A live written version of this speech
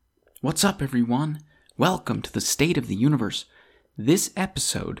What's up, everyone? Welcome to the State of the Universe. This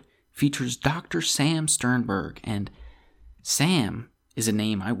episode features Dr. Sam Sternberg, and Sam is a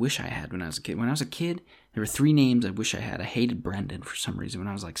name I wish I had when I was a kid. When I was a kid, there were three names I wish I had. I hated Brendan for some reason. When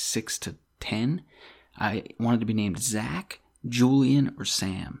I was like 6 to 10, I wanted to be named Zach, Julian, or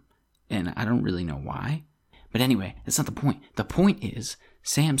Sam, and I don't really know why. But anyway, that's not the point. The point is,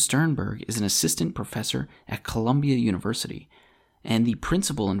 Sam Sternberg is an assistant professor at Columbia University and the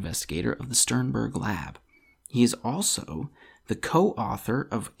principal investigator of the Sternberg Lab. He is also the co-author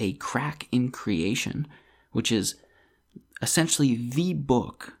of A Crack in Creation, which is essentially the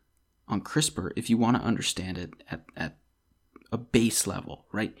book on CRISPR if you want to understand it at a base level,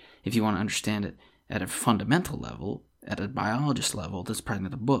 right? If you want to understand it at a fundamental level, at a biologist level, that's probably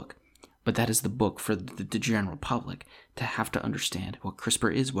not the book. But that is the book for the general public to have to understand what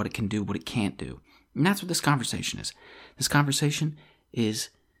CRISPR is, what it can do, what it can't do. And that's what this conversation is. This conversation is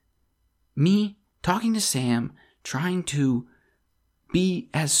me talking to Sam, trying to be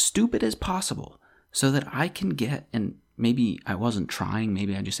as stupid as possible so that I can get, and maybe I wasn't trying,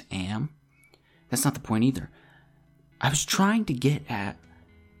 maybe I just am. That's not the point either. I was trying to get at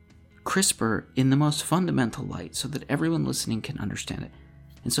CRISPR in the most fundamental light so that everyone listening can understand it.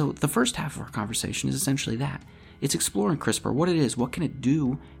 And so the first half of our conversation is essentially that. It's exploring CRISPR, what it is, what can it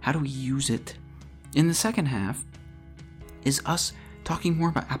do, how do we use it. In the second half is us talking more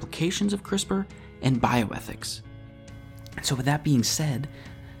about applications of CRISPR and bioethics. And so with that being said,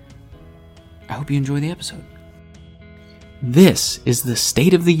 I hope you enjoy the episode. This is the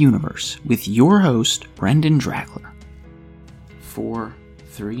State of the Universe with your host, Brendan Dragler. 4,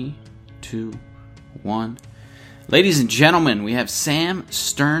 3, 2, 1. Ladies and gentlemen, we have Sam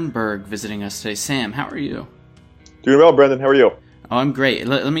Sternberg visiting us today. Sam, how are you? Doing well, Brendan. How are you? Oh, I'm great.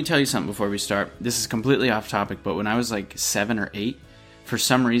 Let me tell you something before we start. This is completely off topic, but when I was like 7 or 8, for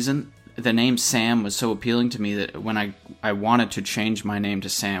some reason, the name Sam was so appealing to me that when I wanted to change my name to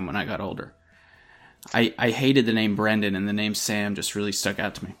Sam when I got older. I hated the name Brendan, and the name Sam just really stuck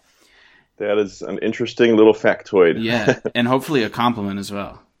out to me. That is an interesting little factoid. Yeah, and hopefully a compliment as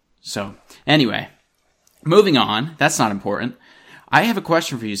well. So, anyway, moving on. That's not important. I have a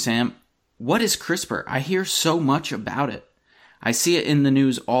question for you, Sam. What is CRISPR? I hear so much about it. I see it in the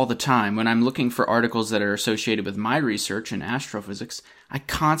news all the time. When I'm looking for articles that are associated with my research in astrophysics, I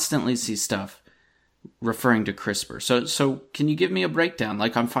constantly see stuff referring to CRISPR. So can you give me a breakdown?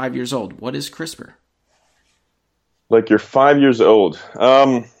 Like I'm 5 years old. What is CRISPR? Like you're 5 years old.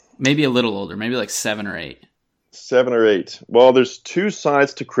 Maybe a little older. Maybe like 7 or 8. 7 or 8. Well, there's two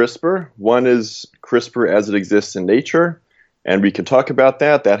sides to CRISPR. One is CRISPR as it exists in nature, and we can talk about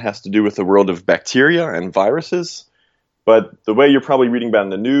that. That has to do with the world of bacteria and viruses. But the way you're probably reading about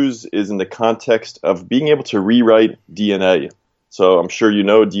in the news is in the context of being able to rewrite DNA. So I'm sure you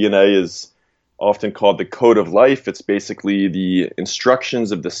know DNA is often called the code of life. It's basically the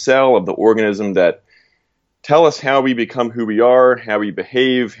instructions of the cell, of the organism that tell us how we become who we are, how we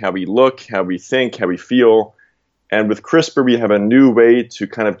behave, how we look, how we think, how we feel. And with CRISPR, we have a new way to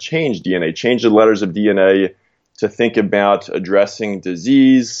kind of change DNA, change the letters of DNA to think about addressing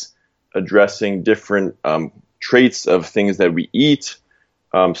disease, addressing different traits of things that we eat,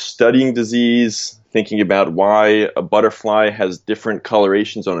 studying disease, thinking about why a butterfly has different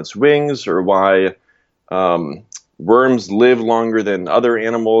colorations on its wings, or why worms live longer than other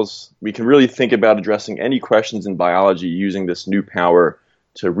animals. We can really think about addressing any questions in biology using this new power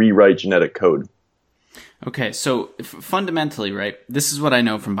to rewrite genetic code. Okay, so fundamentally, right, this is what I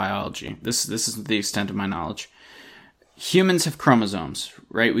know from biology. This is the extent of my knowledge. Humans have chromosomes,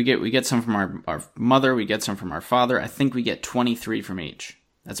 right? We get some from our mother, we get some from our father. I think we get 23 from each.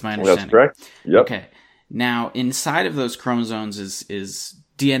 That's my understanding. That's correct. Yep. Okay. Now, inside of those chromosomes is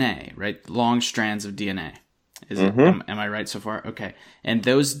DNA, right? Long strands of DNA. Am I right so far? Okay. And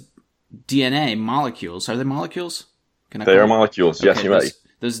those DNA molecules, are they molecules? They are molecules, yes, you're right.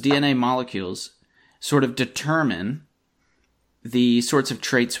 Those DNA molecules sort of determine the sorts of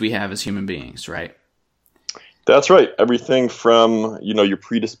traits we have as human beings, right? That's right. Everything from, your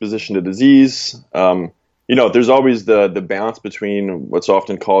predisposition to disease. There's always the balance between what's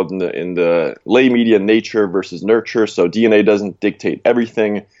often called in the lay media nature versus nurture. So DNA doesn't dictate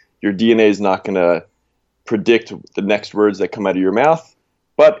everything. Your DNA is not going to predict the next words that come out of your mouth.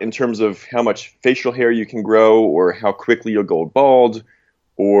 But in terms of how much facial hair you can grow, or how quickly you'll go bald,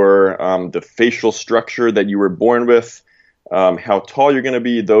 or the facial structure that you were born with, how tall you're going to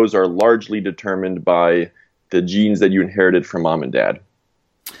be, those are largely determined by the genes that you inherited from mom and dad.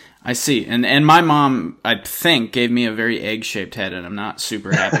 I see. And my mom, I think, gave me a very egg-shaped head, and I'm not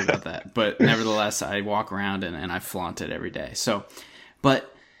super happy about that. But nevertheless, I walk around and I flaunt it every day. So,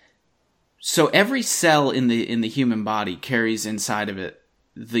 but So every cell in the human body carries inside of it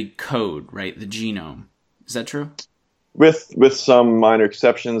the code, right? The genome. Is that true? With some minor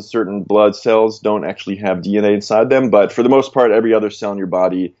exceptions, certain blood cells don't actually have DNA inside them, but for the most part, every other cell in your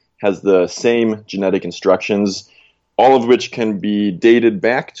body has the same genetic instructions, all of which can be dated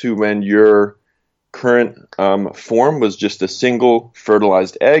back to when your current form was just a single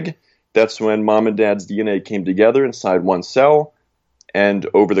fertilized egg. That's when mom and dad's DNA came together inside one cell, and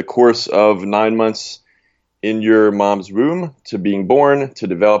over the course of 9 months in your mom's womb to being born to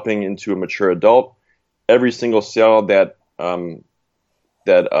developing into a mature adult, every single cell that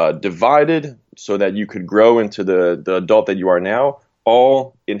divided so that you could grow into the adult that you are now,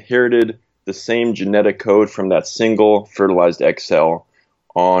 all inherited the same genetic code from that single fertilized egg cell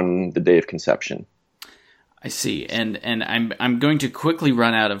on the day of conception. I see, and I'm going to quickly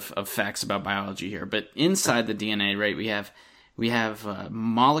run out of facts about biology here, but inside the DNA, right, we have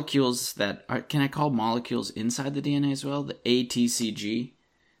molecules that are, can I call molecules inside the DNA as well? The ATCG.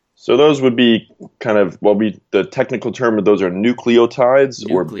 So those would be kind of, the technical term of those are nucleotides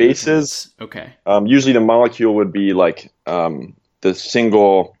or bases. Okay. Usually the molecule would be like the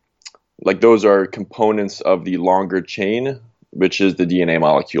single, like those are components of the longer chain, which is the DNA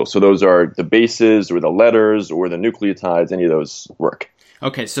molecule. So those are the bases or the letters or the nucleotides, any of those work.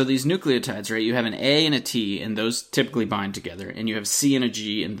 Okay, so these nucleotides, right, you have an A and a T, and those typically bind together, and you have C and a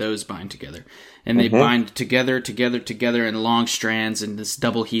G, and those bind together. And they bind together in long strands in this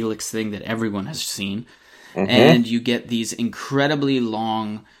double helix thing that everyone has seen. And you get these incredibly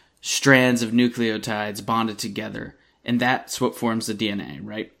long strands of nucleotides bonded together, and that's what forms the DNA,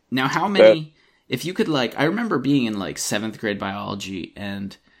 right? Now, how many, if you could, like, I remember being in, like, 7th grade biology,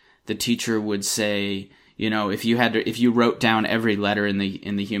 and the teacher would say, you know, if you wrote down every letter in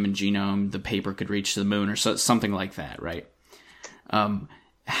the human genome, the paper could reach the moon or something like that, right?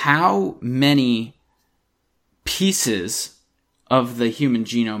 How many pieces of the human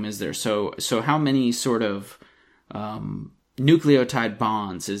genome is there? So how many sort of nucleotide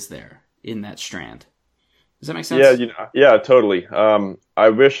bonds is there in that strand? Does that make sense? Yeah, totally. I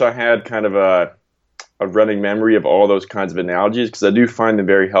wish I had kind of a running memory of all those kinds of analogies because I do find them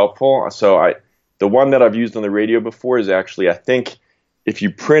very helpful. So the one that I've used on the radio before is actually, I think, if you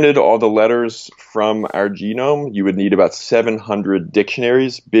printed all the letters from our genome, you would need about 700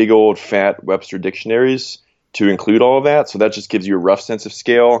 dictionaries, big old fat Webster dictionaries to include all of that. So that just gives you a rough sense of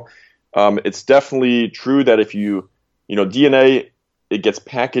scale. It's definitely true that if DNA, it gets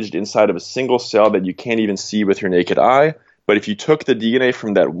packaged inside of a single cell that you can't even see with your naked eye. But if you took the DNA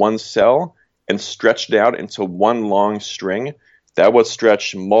from that one cell and stretched it out into one long string, that would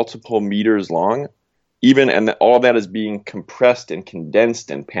stretch multiple meters long. And all that is being compressed and condensed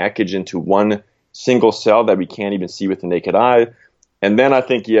and packaged into one single cell that we can't even see with the naked eye. And then I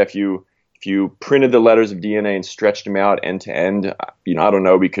think, if you printed the letters of DNA and stretched them out end to end, I don't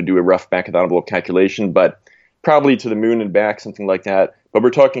know, we could do a rough back of the envelope calculation, but probably to the moon and back, something like that. But we're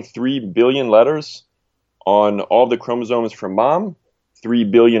talking 3 billion letters on all the chromosomes from mom, 3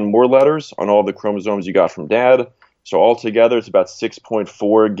 billion more letters on all the chromosomes you got from dad. So altogether, it's about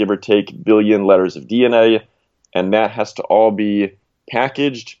 6.4, give or take, billion letters of DNA, and that has to all be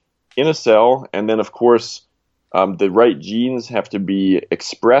packaged in a cell. And then, of course, the right genes have to be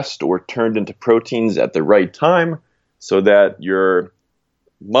expressed or turned into proteins at the right time so that your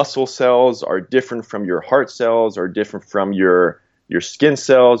muscle cells are different from your heart cells, are different from your skin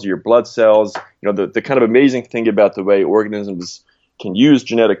cells, your blood cells. The kind of amazing thing about the way organisms can use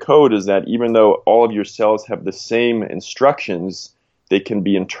genetic code is that even though all of your cells have the same instructions, they can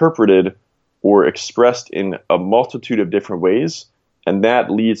be interpreted or expressed in a multitude of different ways. And that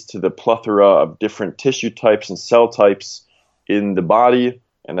leads to the plethora of different tissue types and cell types in the body.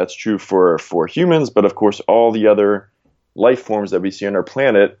 And that's true for humans, but of course all the other life forms that we see on our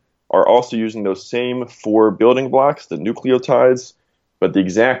planet are also using those same 4 building blocks, the nucleotides, but the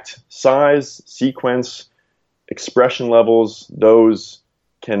exact size, sequence, expression levels, those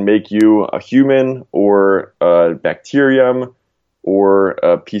can make you a human or a bacterium or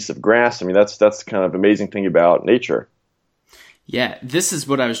a piece of grass. I mean, that's the kind of amazing thing about nature. Yeah, this is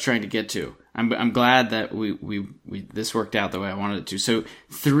what I was trying to get to. I'm glad that we this worked out the way I wanted it to. So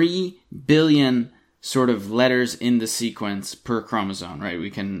 3 billion sort of letters in the sequence per chromosome, right? We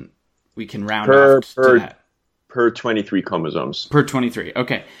can round off to that. Per 23 chromosomes. Per 23.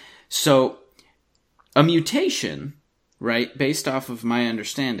 Okay. So a mutation, right, based off of my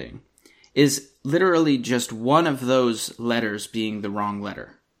understanding, is literally just one of those letters being the wrong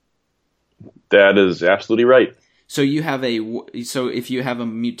letter. That is absolutely right. So if you have a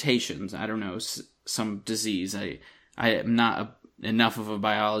mutation, I don't know, some disease, I am not enough of a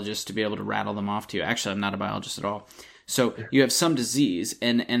biologist to be able to rattle them off to you. Actually, I'm not a biologist at all. So you have some disease,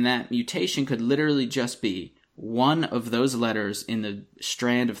 and that mutation could literally just be one of those letters in the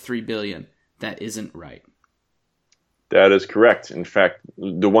strand of 3 billion that isn't right. That is correct. In fact,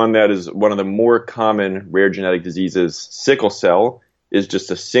 the one that is one of the more common rare genetic diseases, sickle cell, is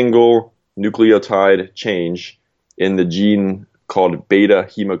just a single nucleotide change in the gene called beta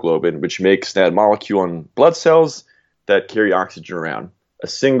hemoglobin, which makes that molecule in blood cells that carry oxygen around. A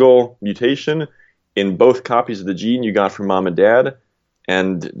single mutation in both copies of the gene you got from mom and dad,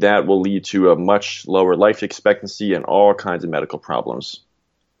 and that will lead to a much lower life expectancy and all kinds of medical problems.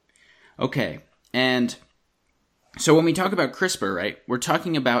 Okay, and so when we talk about CRISPR, right, we're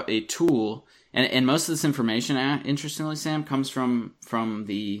talking about a tool, and most of this information, interestingly, Sam, comes from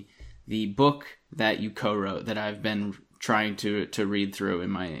the book that you co-wrote that I've been trying to read through in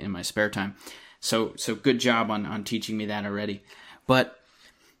my spare time. So good job on teaching me that already. But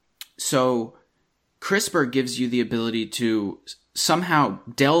so CRISPR gives you the ability to somehow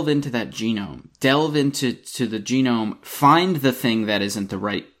delve into that genome, delve into the genome, find the thing that isn't the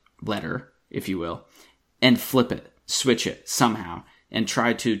right letter, if you will, and flip it, switch it somehow, and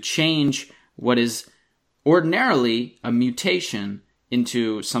try to change what is ordinarily a mutation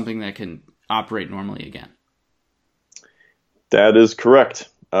into something that can operate normally again. That is correct.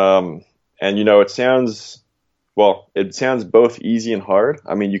 And it sounds both easy and hard.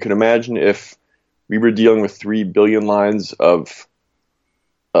 I mean, you can imagine if we were dealing with 3 billion lines of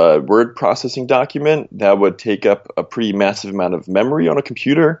word processing document, that would take up a pretty massive amount of memory on a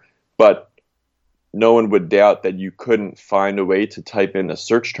computer, but no one would doubt that you couldn't find a way to type in a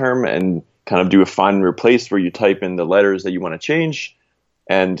search term and kind of do a find and replace where you type in the letters that you want to change,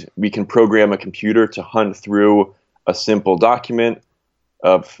 and we can program a computer to hunt through a simple document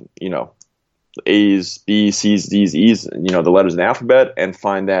of, A's, B's, C's, D's, E's, the letters in the alphabet, and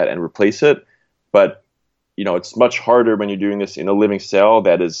find that and replace it. But, it's much harder when you're doing this in a living cell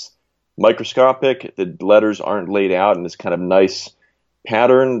that is microscopic. The letters aren't laid out in this kind of nice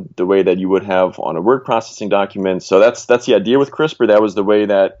pattern the way that you would have on a word processing document. So that's the idea with CRISPR. That was the way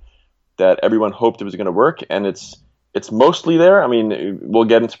that everyone hoped it was going to work, and it's mostly there. I mean, we'll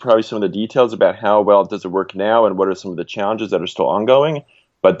get into probably some of the details about how well does it work now and what are some of the challenges that are still ongoing.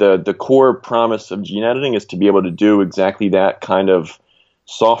 But the core promise of gene editing is to be able to do exactly that kind of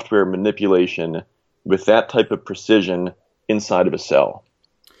software manipulation with that type of precision inside of a cell.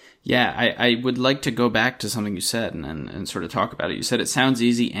 Yeah, I would like to go back to something you said and sort of talk about it. You said it sounds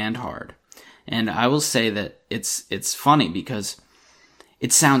easy and hard. And I will say that it's funny because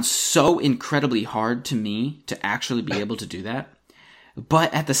it sounds so incredibly hard to me to actually be able to do that.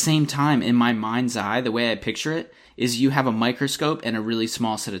 But at the same time, in my mind's eye, the way I picture it is you have a microscope and a really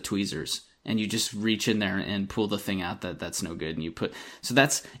small set of tweezers, and you just reach in there and pull the thing out that's no good. And you put,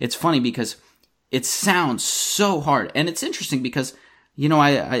 it's funny because it sounds so hard. And it's interesting because,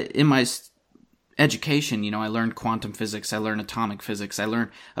 I in my education, I learned quantum physics, I learned atomic physics, I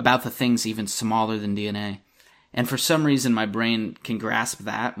learned about the things even smaller than DNA. And for some reason, my brain can grasp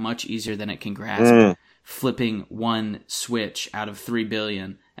that much easier than it can grasp flipping one switch out of 3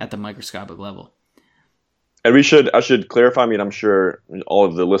 billion at the microscopic level. And I should clarify, I mean, I'm sure all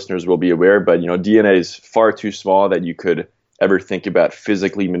of the listeners will be aware, but, DNA is far too small that you could ever think about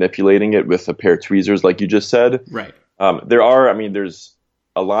physically manipulating it with a pair of tweezers, like you just said. Right. There's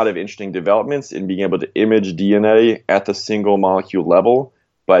a lot of interesting developments in being able to image DNA at the single molecule level.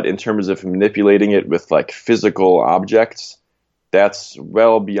 But in terms of manipulating it with like physical objects, that's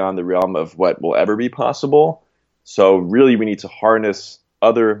well beyond the realm of what will ever be possible. So really, we need to harness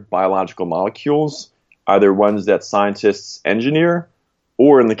other biological molecules, either ones that scientists engineer,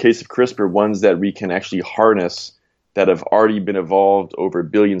 or in the case of CRISPR, ones that we can actually harness that have already been evolved over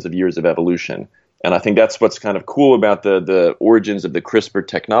billions of years of evolution. And I think that's what's kind of cool about the origins of the CRISPR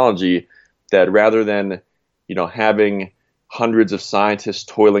technology, that rather than, having hundreds of scientists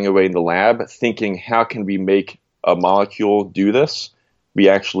toiling away in the lab thinking, how can we make a molecule do this? We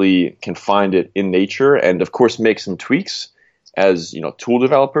actually can find it in nature and, of course, make some tweaks as, tool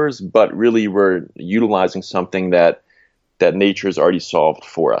developers, but really we're utilizing something that nature has already solved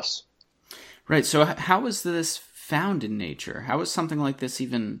for us. Right. So how is this found in nature? How is something like this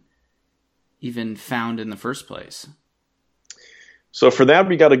even found in the first place? So for that,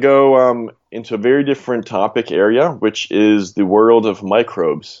 we got to go into a very different topic area, which is the world of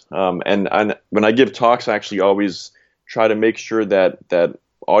microbes. And when I give talks, I actually always try to make sure that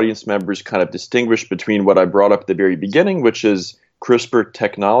audience members kind of distinguish between what I brought up at the very beginning, which is CRISPR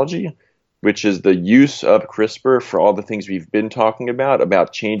technology, which is the use of CRISPR for all the things we've been talking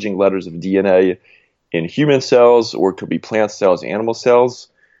about changing letters of DNA in human cells, or it could be plant cells, animal cells.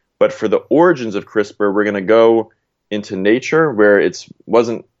 But for the origins of CRISPR, we're going to go into nature, where it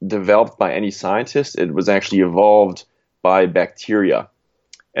wasn't developed by any scientist. It was actually evolved by bacteria.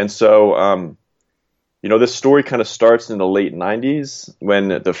 And so, this story kind of starts in the late 90s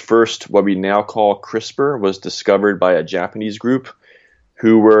when the first, what we now call CRISPR, was discovered by a Japanese group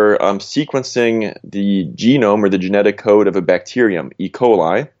who were sequencing the genome or the genetic code of a bacterium, E.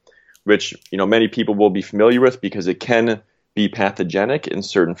 coli, which many people will be familiar with because it can be pathogenic in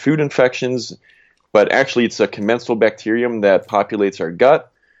certain food infections. But actually, it's a commensal bacterium that populates our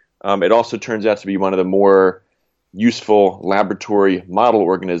gut. It also turns out to be one of the more useful laboratory model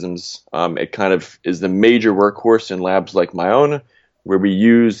organisms. It kind of is the major workhorse in labs like my own, where we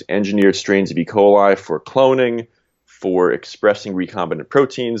use engineered strains of E. coli for cloning, for expressing recombinant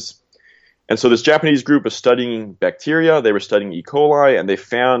proteins. And so this Japanese group was studying bacteria. They were studying E. coli, and they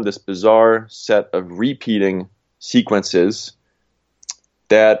found this bizarre set of repeating sequences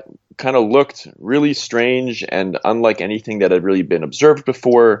that kind of looked really strange and unlike anything that had really been observed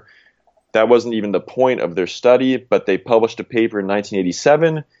before. That wasn't even the point of their study, but they published a paper in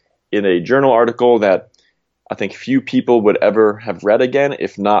 1987 in a journal article that I think few people would ever have read again,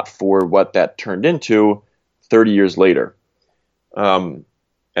 if not for what that turned into 30 years later. And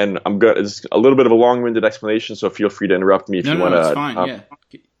I'm good. It's a little bit of a long-winded explanation, so feel free to interrupt me if you want to. No, it's fine. Yeah,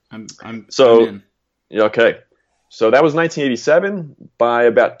 I'm in. Okay. So that was 1987. By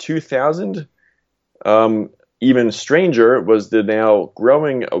about 2000, even stranger was the now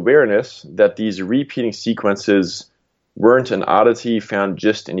growing awareness that these repeating sequences weren't an oddity found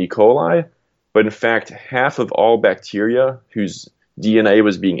just in E. coli, but in fact, half of all bacteria whose DNA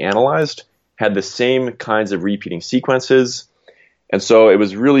was being analyzed had the same kinds of repeating sequences. And so it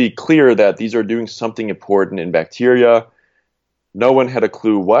was really clear that these are doing something important in bacteria. No one had a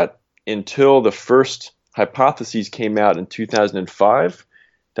clue what until the first hypotheses came out in 2005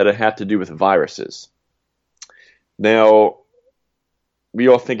 that it had to do with viruses. Now, we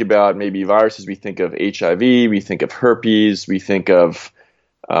all think about maybe viruses. We think of HIV, we think of herpes, we think of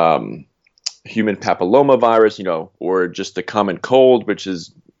human papillomavirus, or just the common cold, which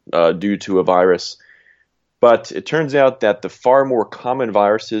is due to a virus. But it turns out that the far more common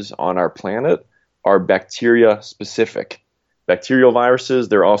viruses on our planet are bacteria-specific. Bacterial viruses,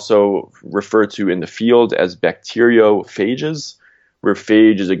 they're also referred to in the field as bacteriophages, where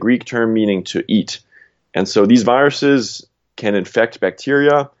phage is a Greek term meaning to eat. And so these viruses can infect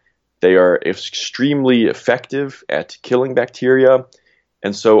bacteria. They are extremely effective at killing bacteria.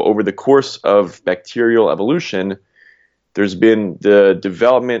 And so over the course of bacterial evolution, there's been the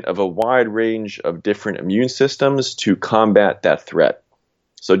development of a wide range of different immune systems to combat that threat.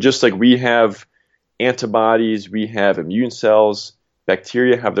 So just like we have antibodies, we have immune cells,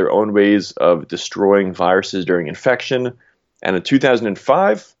 bacteria have their own ways of destroying viruses during infection. And in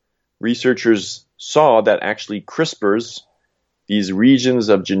 2005, researchers saw that actually CRISPRs, these regions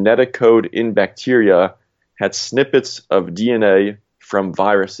of genetic code in bacteria, had snippets of DNA from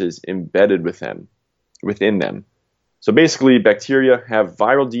viruses embedded within them. So basically, bacteria have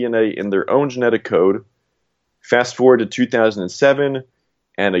viral DNA in their own genetic code. Fast forward to 2007,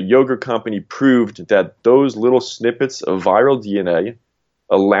 and a yogurt company proved that those little snippets of viral DNA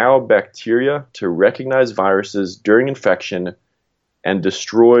allow bacteria to recognize viruses during infection and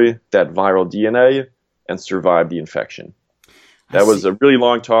destroy that viral DNA and survive the infection. That was a really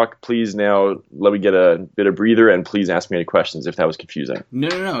long talk. Please now let me get a bit of breather, and please ask me any questions if that was confusing.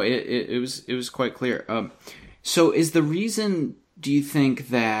 No. It was quite clear. So is the reason, do you think,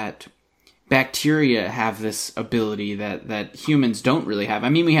 that bacteria have this ability that humans don't really have? I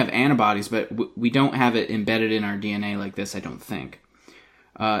mean, we have antibodies, but we don't have it embedded in our DNA like this, I don't think.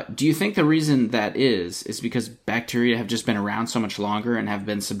 Do you think the reason that is because bacteria have just been around so much longer and have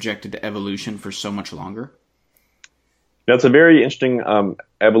been subjected to evolution for so much longer? That's a very interesting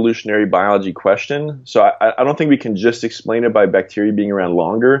evolutionary biology question. So I don't think we can just explain it by bacteria being around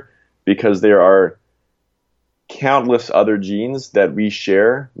longer, because there are countless other genes that we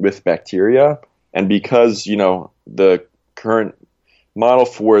share with bacteria. And because, the current model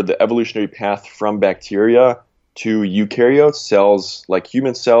for the evolutionary path from bacteria to eukaryotes, cells like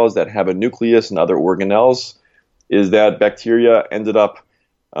human cells that have a nucleus and other organelles, is that bacteria ended up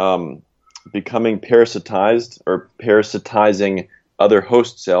becoming parasitized or parasitizing other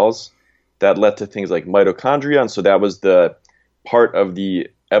host cells that led to things like mitochondria. And so that was the part of the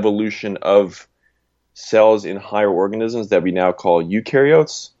evolution of cells in higher organisms that we now call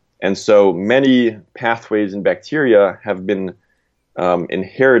eukaryotes. And so many pathways in bacteria have been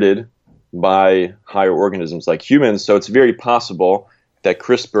inherited by higher organisms like humans. So it's very possible that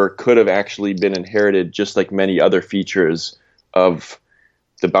CRISPR could have actually been inherited just like many other features of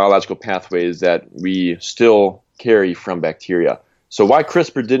the biological pathways that we still carry from bacteria. So why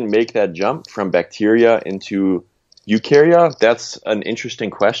CRISPR didn't make that jump from bacteria into eukarya, that's an interesting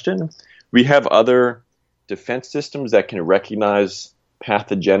question. We have other defense systems that can recognize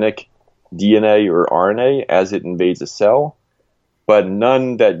pathogenic DNA or RNA as it invades a cell, but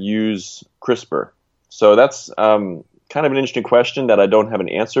none that use CRISPR. So that's kind of an interesting question that I don't have an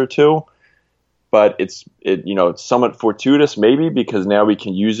answer to. But it's somewhat fortuitous maybe because now we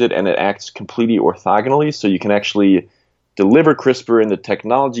can use it and it acts completely orthogonally. So you can actually deliver CRISPR in the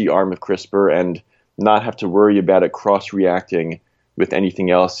technology arm of CRISPR and not have to worry about it cross-reacting with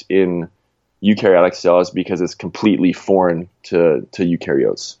anything else in eukaryotic cells because it's completely foreign to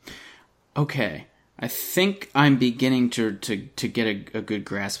eukaryotes. Okay. I think I'm beginning to get a good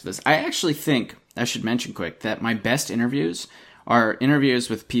grasp of this. I actually think, I should mention quick, that my best interviews are interviews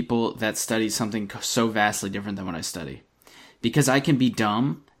with people that study something so vastly different than what I study. Because I can be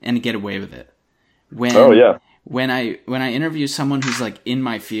dumb and get away with it. When I interview someone who's like in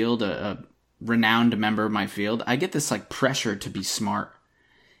my field, a renowned member of my field, I get this like pressure to be smart.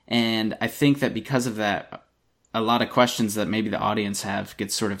 And I think that because of that, a lot of questions that maybe the audience have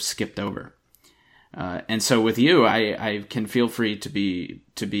get sort of skipped over. And so with you, I can feel free to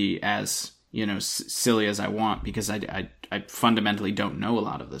be as, silly as I want because I fundamentally don't know a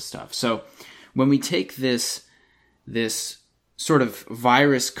lot of this stuff. So when we take this sort of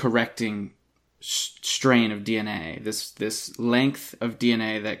virus correcting strain of DNA, this length of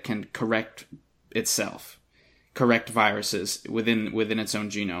DNA that can correct itself, correct viruses within its own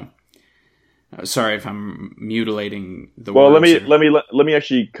genome. Sorry if I'm mutilating the words. Well, let me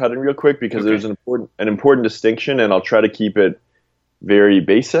actually cut in real quick because there's an important distinction, and I'll try to keep it very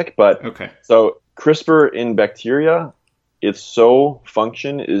basic. But so CRISPR in bacteria, its sole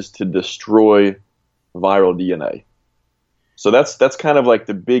function is to destroy viral DNA. So that's kind of like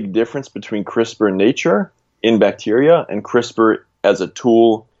the big difference between CRISPR in nature in bacteria and CRISPR as a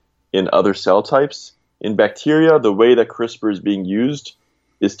tool in other cell types. In bacteria, the way that CRISPR is being used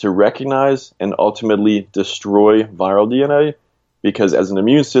is to recognize and ultimately destroy viral DNA, because as an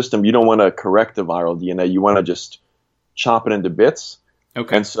immune system, you don't want to correct the viral DNA. You want to just chop it into bits.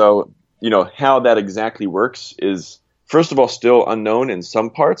 Okay. And so, how that exactly works is, first of all, still unknown in some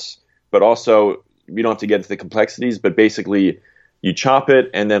parts, but also we don't have to get into the complexities, but basically you chop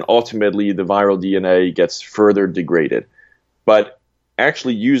it and then ultimately the viral DNA gets further degraded. But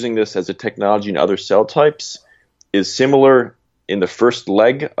actually using this as a technology in other cell types is similar in the first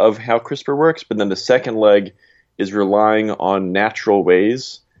leg of how CRISPR works, but then the second leg is relying on natural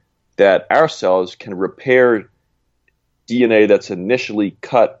ways that our cells can repair DNA that's initially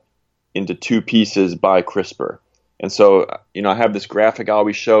cut into two pieces by CRISPR. And so, I have this graphic I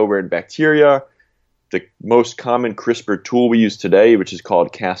always show where in bacteria, the most common CRISPR tool we use today, which is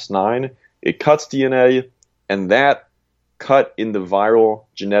called Cas9, it cuts DNA, and that cut in the viral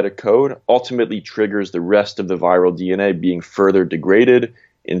genetic code ultimately triggers the rest of the viral DNA being further degraded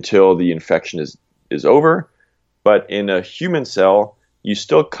until the infection is over. But in a human cell, you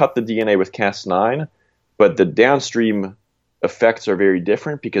still cut the DNA with Cas9, but the downstream effects are very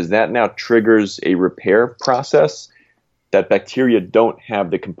different because that now triggers a repair process that bacteria don't have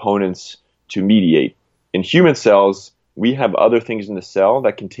the components to mediate. In human cells, we have other things in the cell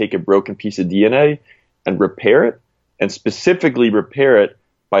that can take a broken piece of DNA and repair it, and specifically repair it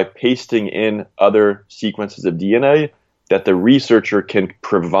by pasting in other sequences of DNA that the researcher can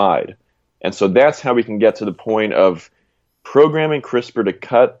provide. And so that's how we can get to the point of programming CRISPR to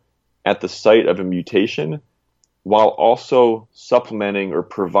cut at the site of a mutation while also supplementing or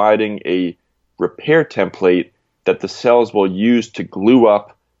providing a repair template that the cells will use to glue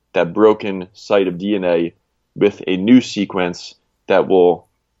up that broken site of DNA with a new sequence that will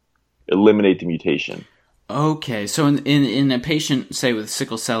eliminate the mutation. Okay, so in a patient, say with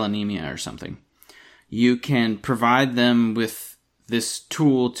sickle cell anemia or something, you can provide them with this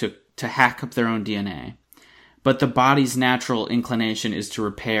tool to hack up their own DNA, but the body's natural inclination is to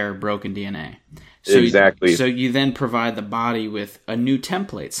repair broken DNA. So exactly. So you then provide the body with a new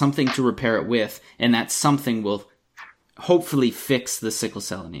template, something to repair it with, and that something will hopefully fix the sickle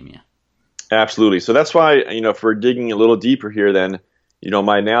cell anemia. Absolutely. So that's why, if we're digging a little deeper here, then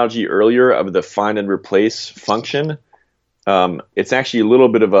my analogy earlier of the find and replace function, it's actually a little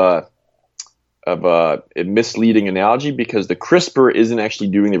bit of a misleading analogy because the CRISPR isn't actually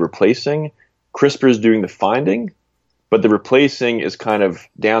doing the replacing. CRISPR is doing the finding, but the replacing is kind of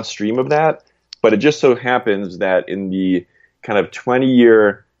downstream of that. But it just so happens that in the kind of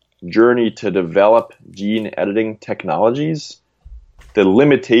 20-year journey to develop gene editing technologies, The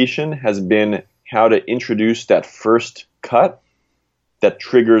limitation has been how to introduce that first cut that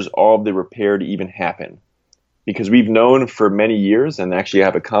triggers all of the repair to even happen. Because we've known for many years, and actually I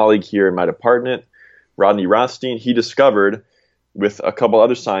have a colleague here in my department, Rodney Rothstein, he discovered with a couple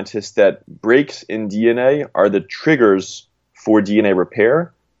other scientists that breaks in DNA are the triggers for DNA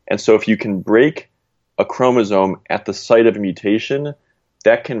repair. And so if you can break a chromosome at the site of a mutation,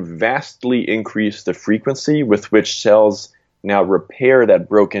 that can vastly increase the frequency with which cells now repair that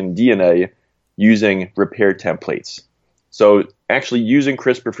broken DNA using repair templates. So actually using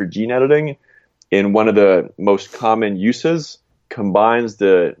CRISPR for gene editing in one of the most common uses combines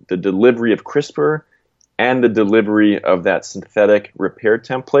the delivery of CRISPR and the delivery of that synthetic repair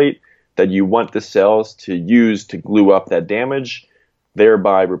template that you want the cells to use to glue up that damage,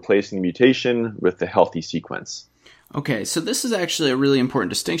 thereby replacing the mutation with the healthy sequence. Okay, so this is actually a really important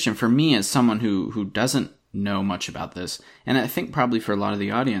distinction for me as someone who doesn't know much about this, and I think probably for a lot of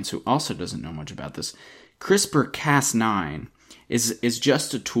the audience who also doesn't know much about this. CRISPR-Cas9 is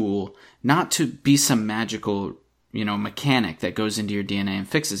just a tool, not to be some magical, mechanic that goes into your DNA and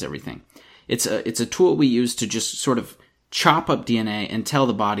fixes everything. It's a tool we use to just sort of chop up DNA and tell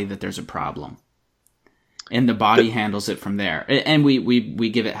the body that there's a problem. And the body handles it from there. And we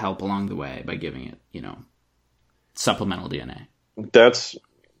give it help along the way by giving it, supplemental DNA. That's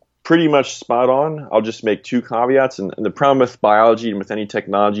pretty much spot on. I'll just make two caveats. And the problem with biology and with any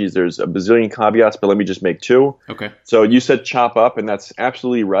technology is there's a bazillion caveats, but let me just make two. Okay. So you said chop up, and that's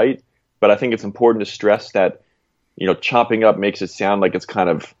absolutely right. But I think it's important to stress that, chopping up makes it sound like it's kind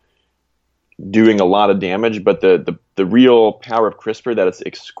of doing a lot of damage, but the real power of CRISPR that it's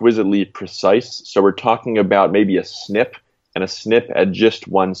exquisitely precise. So we're talking about maybe a snip and a snip at just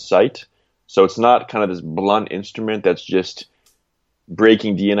one site. So it's not kind of this blunt instrument that's just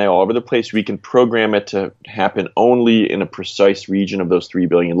breaking DNA all over the place. We can program it to happen only in a precise region of those 3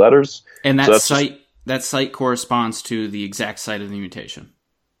 billion letters. And that site corresponds to the exact site of the mutation.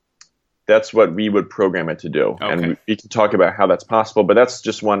 That's what we would program it to do. Okay. And we can talk about how that's possible, but that's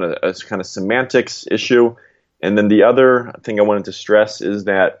just one a kind of semantics issue. And then the other thing I wanted to stress is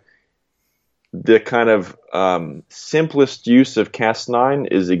that the kind of simplest use of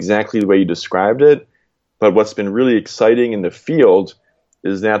Cas9 is exactly the way you described it. But what's been really exciting in the field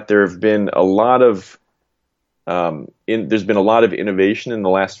is that there have been a lot of there's been a lot of innovation in the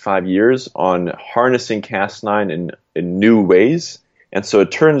last 5 years on harnessing Cas9 in new ways. And so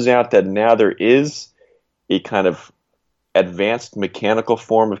it turns out that now there is a kind of advanced mechanical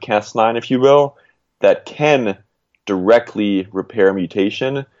form of Cas9, if you will, that can directly repair a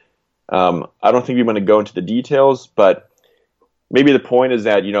mutation. I don't think we want to go into the details, but maybe the point is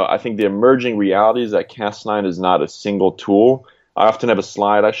that, I think the emerging reality is that Cas9 is not a single tool. I often have a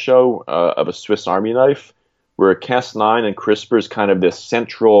slide I show of a Swiss Army knife where Cas9 and CRISPR is kind of this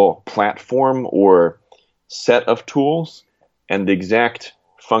central platform or set of tools. And the exact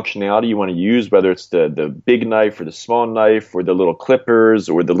functionality you want to use, whether it's the big knife or the small knife or the little clippers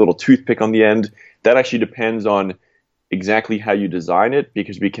or the little toothpick on the end, that actually depends on exactly how you design it,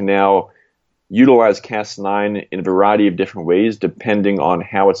 because we can now utilize Cas9 in a variety of different ways depending on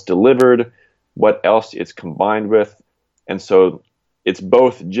how it's delivered, what else it's combined with. And so it's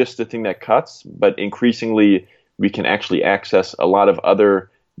both just the thing that cuts, but increasingly we can actually access a lot of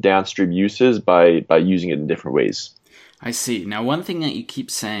other downstream uses by using it in different ways. I see. Now, one thing that you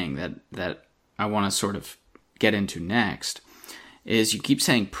keep saying that I want to sort of get into next is you keep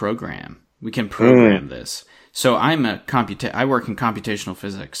saying program. We can program this. So I work in computational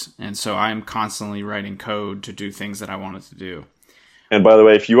physics, and so I'm constantly writing code to do things that I want it to do. And by the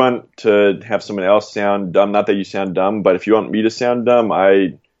way, if you want to have someone else sound dumb, not that you sound dumb, but if you want me to sound dumb,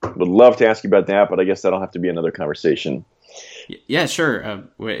 I would love to ask you about that, but I guess that'll have to be another conversation. Yeah, sure.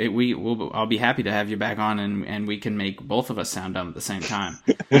 I'll be happy to have you back on, and we can make both of us sound dumb at the same time.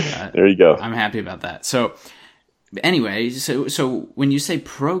 There you go. I'm happy about that. So anyway, so when you say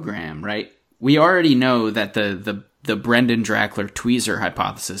program, right, we already know that the Brendan Drackler tweezer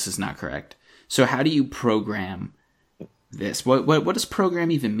hypothesis is not correct. So how do you program this? What does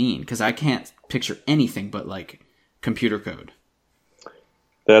program even mean? Because I can't picture anything but like computer code.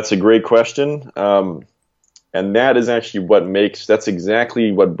 That's a great question. And that is actually that's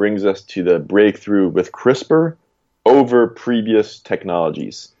exactly what brings us to the breakthrough with CRISPR over previous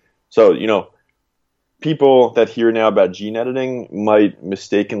technologies. So, people that hear now about gene editing might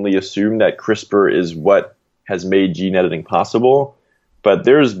mistakenly assume that CRISPR is what has made gene editing possible. But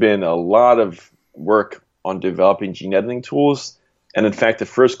there's been a lot of work on developing gene editing tools. And in fact, the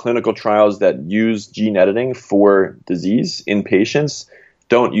first clinical trials that use gene editing for disease in patients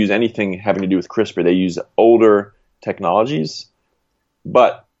don't use anything having to do with CRISPR. They use older technologies.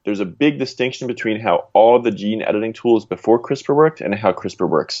 But there's a big distinction between how all the gene editing tools before CRISPR worked and how CRISPR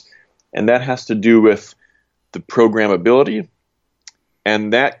works. And that has to do with the programmability.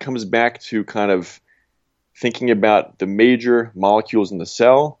 And that comes back to kind of thinking about the major molecules in the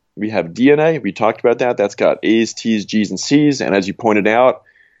cell. We have DNA. We talked about that. That's got A's, T's, G's, and C's. And as you pointed out,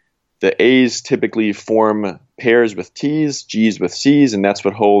 the A's typically form pairs with T's, G's with C's, and that's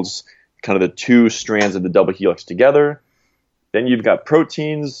what holds kind of the two strands of the double helix together. Then you've got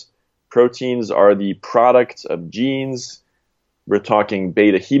proteins. Proteins are the product of genes. We're talking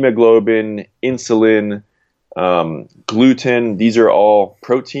beta hemoglobin, insulin, gluten. These are all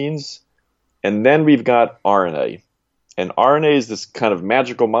proteins. And then we've got RNA. And RNA is this kind of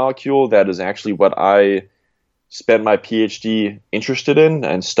magical molecule that is actually what I spent my PhD interested in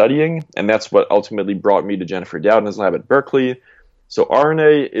and studying. And that's what ultimately brought me to Jennifer Doudna's lab at Berkeley. So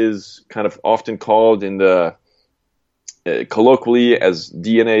RNA is kind of often called in the colloquially as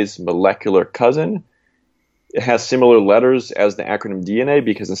DNA's molecular cousin. It has similar letters as the acronym DNA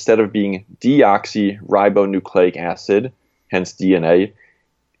because instead of being deoxyribonucleic acid, hence DNA,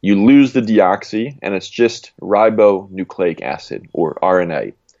 you lose the deoxy and it's just ribonucleic acid or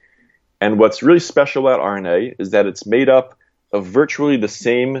RNA. And what's really special about RNA is that it's made up of virtually the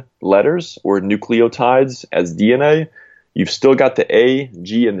same letters or nucleotides as DNA. You've still got the A,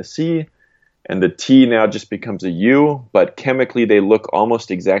 G, and the C, and the T now just becomes a U, but chemically they look almost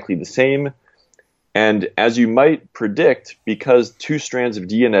exactly the same. And as you might predict, because two strands of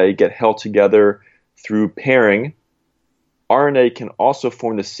DNA get held together through pairing, RNA can also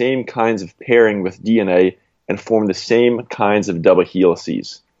form the same kinds of pairing with DNA and form the same kinds of double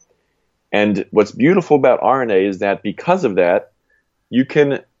helices. And what's beautiful about RNA is that because of that, you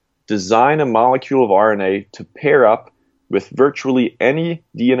can design a molecule of RNA to pair up with virtually any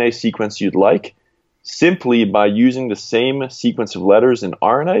DNA sequence you'd like, simply by using the same sequence of letters in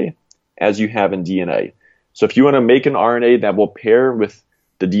RNA as you have in DNA. So if you want to make an RNA that will pair with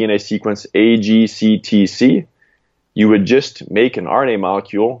the DNA sequence AGCTC, you would just make an RNA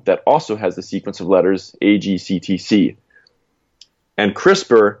molecule that also has the sequence of letters AGCTC. And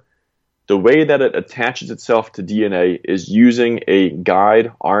CRISPR, the way that it attaches itself to DNA is using a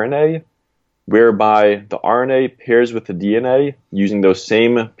guide RNA, whereby the RNA pairs with the DNA using those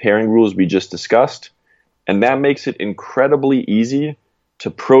same pairing rules we just discussed. And that makes it incredibly easy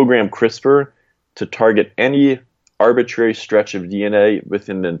to program CRISPR to target any arbitrary stretch of DNA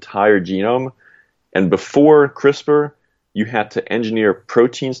within the entire genome. And before CRISPR, you had to engineer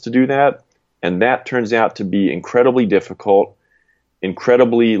proteins to do that. And that turns out to be incredibly difficult,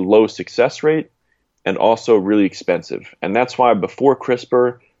 incredibly low success rate, and also really expensive. And that's why before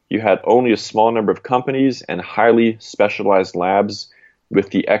CRISPR, you had only a small number of companies and highly specialized labs with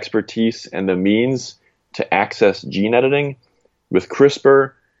the expertise and the means to access gene editing. With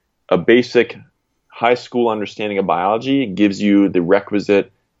CRISPR, a basic high school understanding of biology gives you the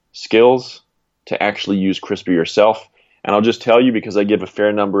requisite skills to actually use CRISPR yourself. And I'll just tell you, because I give a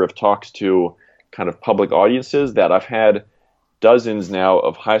fair number of talks to kind of public audiences, that I've had dozens now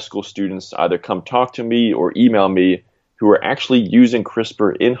of high school students either come talk to me or email me who are actually using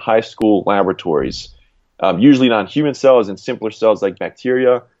CRISPR in high school laboratories, usually not in human cells and simpler cells like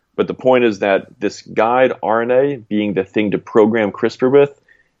bacteria. But the point is that this guide RNA, being the thing to program CRISPR with,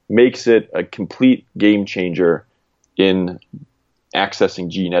 makes it a complete game changer in accessing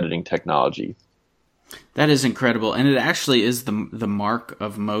gene editing technology. That is incredible. And it actually is the mark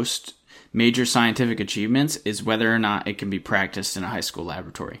of most major scientific achievements, is whether or not it can be practiced in a high school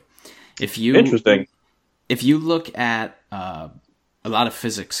laboratory. Interesting. If you look at a lot of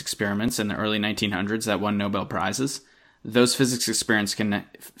physics experiments in the early 1900s that won Nobel Prizes, those physics experiments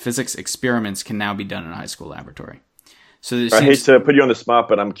can now be done in a high school laboratory. So I hate to put you on the spot,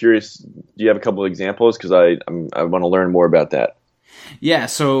 but I'm curious, do you have a couple of examples? Because I want to learn more about that. Yeah,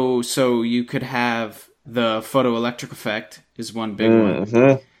 so you could have the photoelectric effect is one big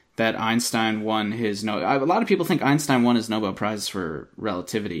one that Einstein won his a lot of people think Einstein won his Nobel Prize for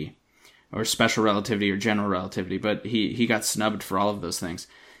relativity or special relativity or general relativity, but he got snubbed for all of those things.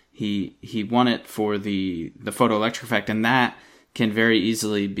 He won it for the photoelectric effect, and that can very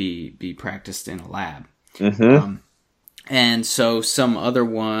easily be practiced in a lab. And so some other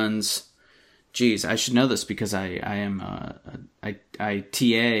ones, geez, I should know this because I TA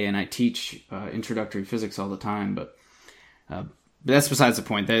and I teach introductory physics all the time, but that's besides the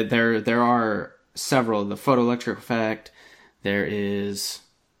point. There are several. The photoelectric effect. There is,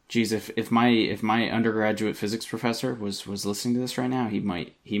 geez, if my undergraduate physics professor was listening to this right now, he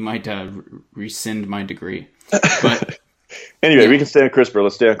might rescind my degree. But anyway, we can stay on CRISPR.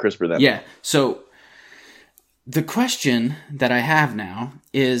 Let's stay on CRISPR then. Yeah. So The question that I have now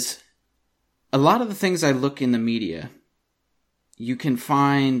is, a lot of the things I look in the media, you can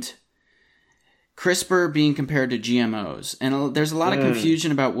find CRISPR being compared to GMOs, and there's a lot of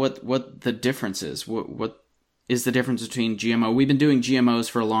confusion about what the difference is. What is the difference between GMO? We've been doing GMOs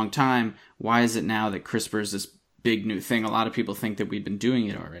for a long time. Why is it now that CRISPR is this big new thing? A lot of people think that we've been doing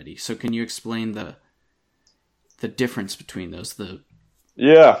it already. So can you explain the difference between those?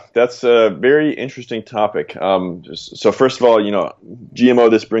 Yeah, that's a very interesting topic. So first of all, GMO,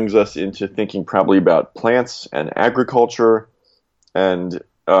 this brings us into thinking probably about plants and agriculture. And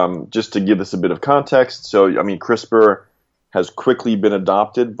just to give this a bit of context, so, CRISPR has quickly been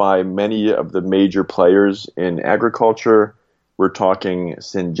adopted by many of the major players in agriculture. We're talking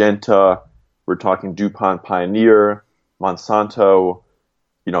Syngenta, we're talking DuPont Pioneer, Monsanto,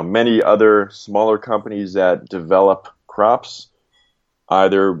 many other smaller companies that develop crops,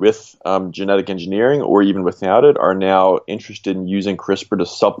 either with genetic engineering or even without it, are now interested in using CRISPR to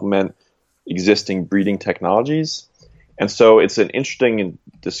supplement existing breeding technologies. And so it's an interesting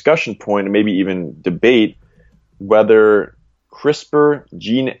discussion point, and maybe even debate, whether CRISPR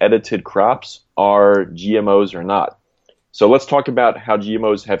gene-edited crops are GMOs or not. So let's talk about how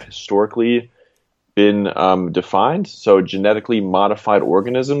GMOs have historically been defined. So genetically modified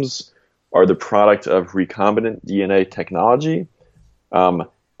organisms are the product of recombinant DNA technology.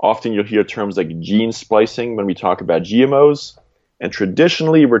 Often you'll hear terms like gene splicing when we talk about GMOs. And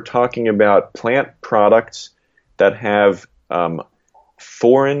traditionally, we're talking about plant products that have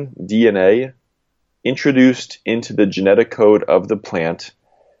foreign DNA introduced into the genetic code of the plant,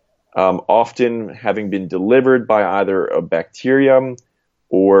 often having been delivered by either a bacterium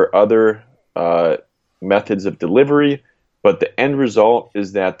or other methods of delivery. But the end result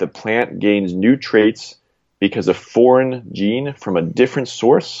is that the plant gains new traits because a foreign gene from a different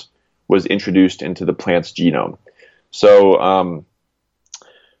source was introduced into the plant's genome. So,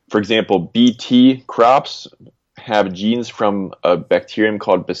 for example, BT crops have genes from a bacterium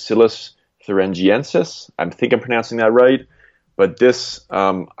called Bacillus thuringiensis. I think I'm pronouncing that right. But this,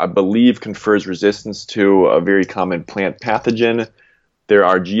 I believe, confers resistance to a very common plant pathogen. There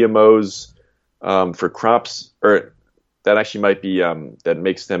are GMOs for crops, or that actually might be that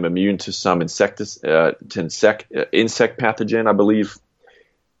makes them immune to some insect pathogen, I believe.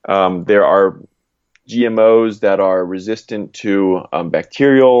 There are GMOs that are resistant to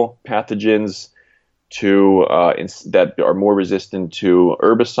bacterial pathogens, that are more resistant to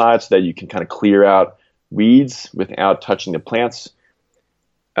herbicides, so that you can kind of clear out weeds without touching the plants.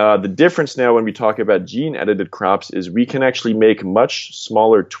 The difference now when we talk about gene-edited crops is we can actually make much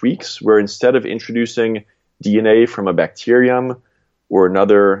smaller tweaks, where instead of introducing DNA from a bacterium or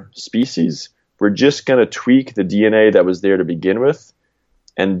another species, we're just going to tweak the DNA that was there to begin with,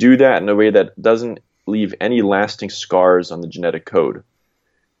 and do that in a way that doesn't leave any lasting scars on the genetic code.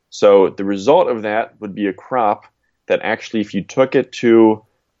 So the result of that would be a crop that actually, if you took it to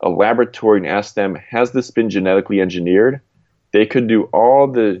a laboratory and asked them, has this been genetically engineered? They could do all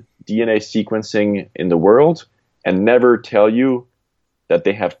the DNA sequencing in the world and never tell you that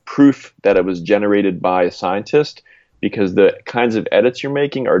they have proof that it was generated by a scientist, because the kinds of edits you're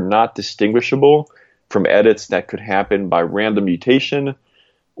making are not distinguishable from edits that could happen by random mutation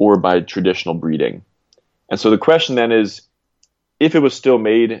or by traditional breeding. And so the question then is, if it was still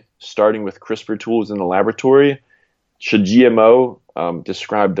made starting with CRISPR tools in the laboratory, should GMO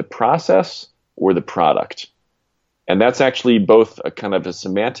describe the process or the product? And that's actually both a kind of a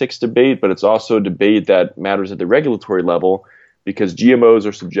semantics debate, but it's also a debate that matters at the regulatory level, because GMOs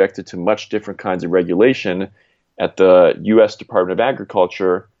are subjected to much different kinds of regulation at the U.S. Department of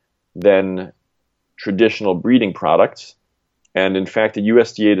Agriculture than traditional breeding products. And in fact, the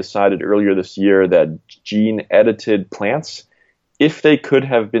USDA decided earlier this year that gene-edited plants, if they could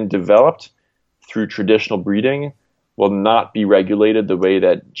have been developed through traditional breeding, will not be regulated the way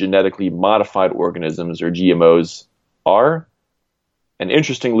that genetically modified organisms, or GMOs, are. And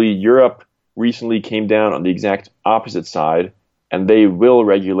interestingly, Europe recently came down on the exact opposite side, and they will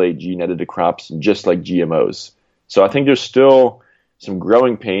regulate gene-edited crops just like GMOs. So I think there's still some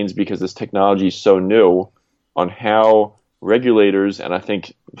growing pains, because this technology is so new, on how regulators, and I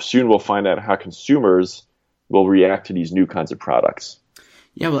think soon we'll find out how consumers will react to these new kinds of products.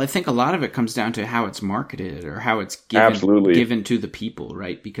 Yeah, well, I think a lot of it comes down to how it's marketed, or how it's given to the people,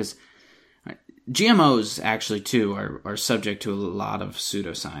 right? Because GMOs actually, too, are subject to a lot of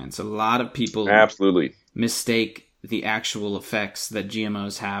pseudoscience. A lot of people mistake the actual effects that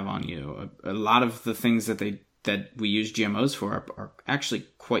GMOs have on you. A lot of the things that we use GMOs for are actually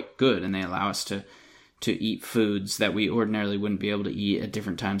quite good, and they allow us to to eat foods that we ordinarily wouldn't be able to eat at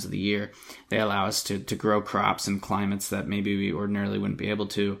different times of the year. They allow us to grow crops in climates that maybe we ordinarily wouldn't be able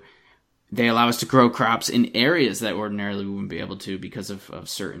to. They allow us to grow crops in areas that ordinarily we wouldn't be able to because of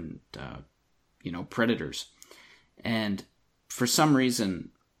certain, predators. And for some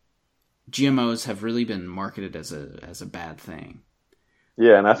reason, GMOs have really been marketed as a bad thing.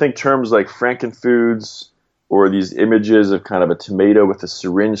 Yeah, and I think terms like frankenfoods or these images of kind of a tomato with a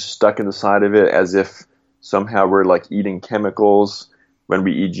syringe stuck in the side of it as if somehow we're like eating chemicals when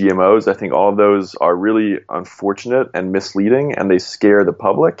we eat GMOs, I think all of those are really unfortunate and misleading, and they scare the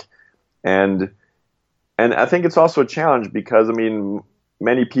public. And I think it's also a challenge because, I mean,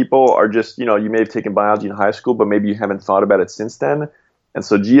 many people are just, you may have taken biology in high school, but maybe you haven't thought about it since then. And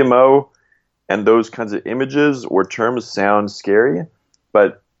so GMO and those kinds of images or terms sound scary,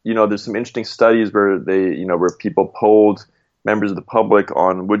 but, there's some interesting studies where where people polled members of the public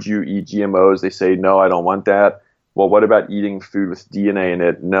on would you eat GMOs? They say, no, I don't want that. Well, what about eating food with DNA in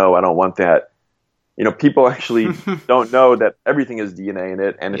it? No, I don't want that. People actually don't know that everything has DNA in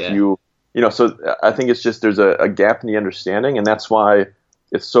it. And if so I think it's just there's a gap in the understanding. And that's why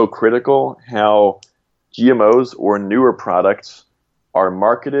it's so critical how GMOs or newer products are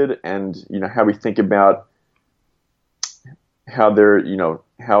marketed and, how we think about how they're,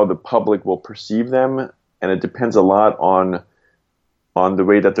 how the public will perceive them. And it depends a lot on the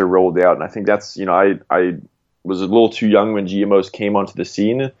way that they're rolled out. And I think that's, I was a little too young when GMOs came onto the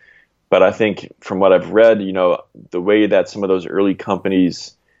scene. But I think from what I've read, the way that some of those early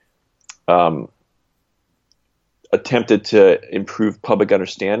companies attempted to improve public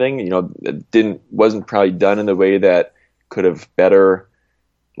understanding, it wasn't probably done in the way that could have better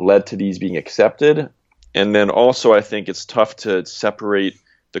led to these being accepted. And then also I think it's tough to separate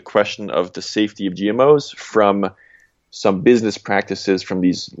the question of the safety of GMOs from some business practices from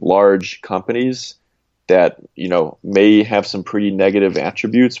these large companies that, may have some pretty negative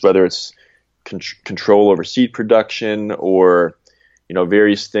attributes, whether it's control over seed production or,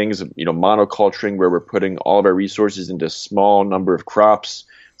 various things, monoculturing, where we're putting all of our resources into a small number of crops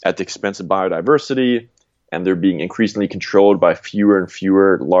at the expense of biodiversity, and they're being increasingly controlled by fewer and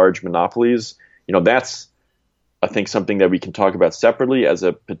fewer large monopolies. That's, I think, something that we can talk about separately as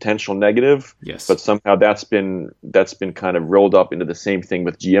a potential negative. Yes. But somehow that's been kind of rolled up into the same thing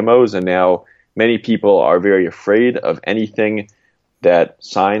with GMOs, and now many people are very afraid of anything that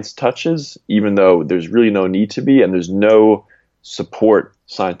science touches, even though there's really no need to be, and there's no support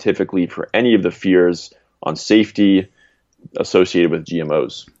scientifically for any of the fears on safety associated with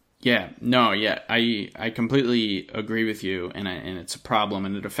GMOs. Yeah, no, yeah, I completely agree with you, and it's a problem,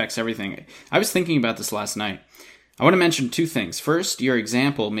 and it affects everything. I was thinking about this last night. I want to mention two things. First, your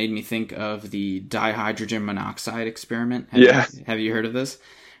example made me think of the dihydrogen monoxide experiment. Have you heard of this?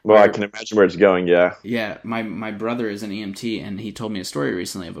 Well, I can imagine where it's going, yeah. Yeah, my brother is an EMT, and he told me a story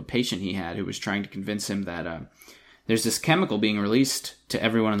recently of a patient he had who was trying to convince him that there's this chemical being released to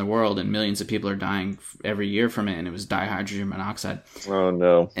everyone in the world, and millions of people are dying every year from it, and it was dihydrogen monoxide. Oh,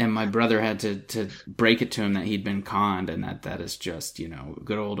 no. And my brother had to break it to him that he'd been conned, and that is just,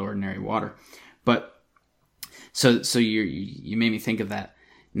 good old ordinary water. But so you made me think of that.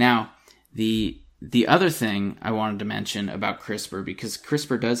 Now, the other thing I wanted to mention about CRISPR, because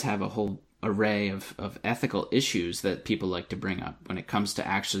CRISPR does have a whole array of ethical issues that people like to bring up when it comes to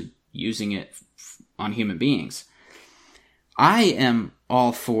actually using it on human beings. I am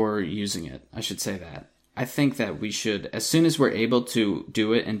all for using it. I should say that. I think that we should, as soon as we're able to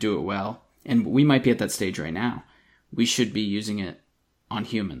do it and do it well, and we might be at that stage right now, we should be using it on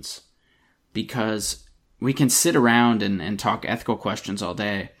humans. Because we can sit around and talk ethical questions all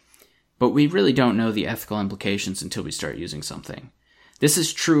day, but we really don't know the ethical implications until we start using something. This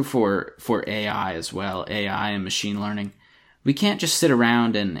is true for AI as well, AI and machine learning. We can't just sit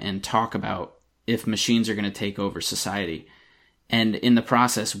around and talk about if machines are going to take over society and in the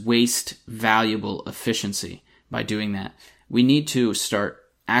process waste valuable efficiency by doing that. We need to start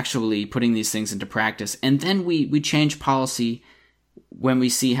actually putting these things into practice, and then we change policy when we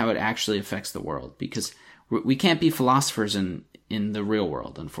see how it actually affects the world, because we can't be philosophers in the real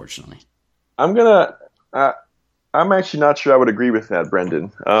world, unfortunately. I'm actually not sure I would agree with that,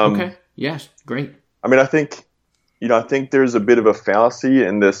 Brendan. Okay. Yes. Great. I mean, I think there's a bit of a fallacy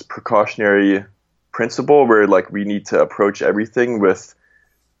in this precautionary principle where we need to approach everything with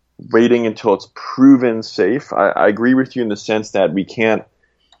waiting until it's proven safe. I agree with you in the sense that we can't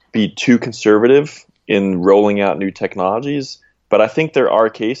be too conservative in rolling out new technologies. But I think there are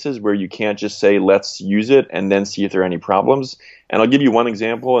cases where you can't just say, let's use it and then see if there are any problems. And I'll give you one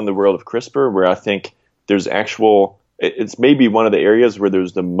example in the world of CRISPR where I think there's it's maybe one of the areas where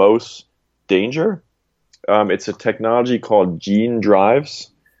there's the most danger. It's a technology called gene drives.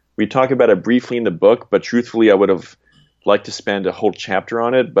 We talk about it briefly in the book, but truthfully, I would have liked to spend a whole chapter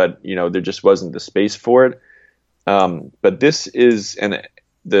on it, but there just wasn't the space for it. But this is, and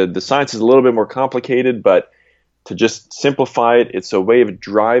the science is a little bit more complicated, but to just simplify it, it's a way of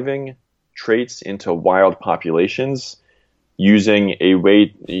driving traits into wild populations using a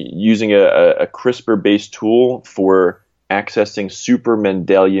CRISPR-based tool for accessing super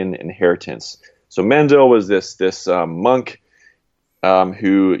Mendelian inheritance. So Mendel was this monk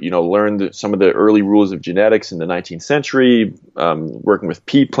who learned some of the early rules of genetics in the 19th century, working with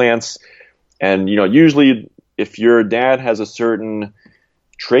pea plants, and usually if your dad has a certain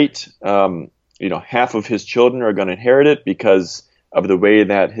trait, half of his children are going to inherit it because of the way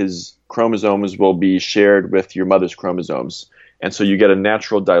that his chromosomes will be shared with your mother's chromosomes. And so you get a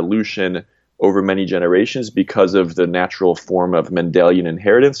natural dilution over many generations because of the natural form of Mendelian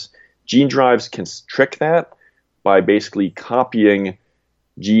inheritance. Gene drives can trick that by basically copying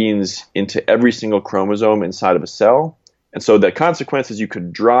genes into every single chromosome inside of a cell. And so the consequence is you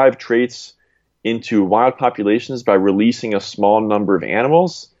could drive traits into wild populations by releasing a small number of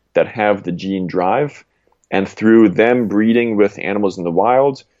animals that have the gene drive. And through them breeding with animals in the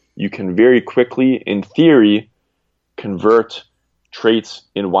wild, you can very quickly, in theory, convert traits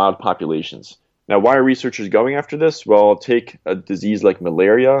in wild populations. Now, why are researchers going after this? Well, take a disease like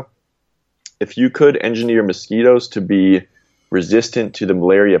malaria. If you could engineer mosquitoes to be resistant to the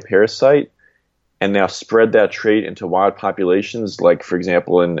malaria parasite and now spread that trait into wild populations, like, for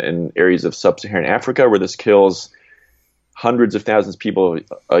example, in areas of sub-Saharan Africa where this kills hundreds of thousands of people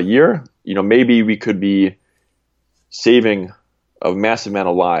a year, maybe we could be saving a massive amount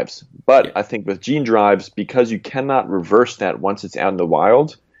of lives. But I think with gene drives, because you cannot reverse that once it's out in the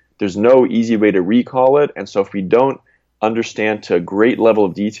wild, there's no easy way to recall it. And so if we don't understand to a great level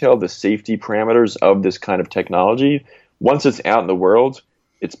of detail the safety parameters of this kind of technology, once it's out in the world,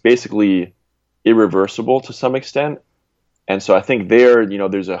 it's basically irreversible to some extent. And so I think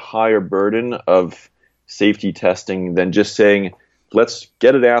there's a higher burden of safety testing than just saying, let's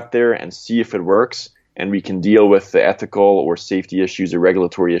get it out there and see if it works, and we can deal with the ethical or safety issues or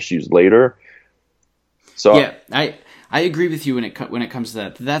regulatory issues later. So yeah, I agree with you when it comes to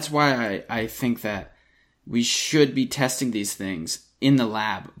that. That's why I think that we should be testing these things in the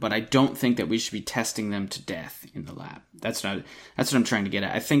lab, but I don't think that we should be testing them to death in the lab. That's what I'm trying to get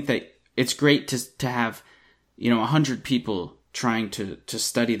at. I think that it's great to have 100 people trying to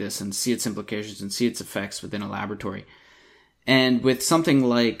study this and see its implications and see its effects within a laboratory. And with something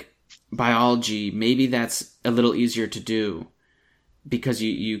like biology, maybe that's a little easier to do because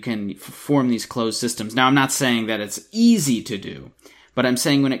you can form these closed systems. Now, I'm not saying that it's easy to do, but I'm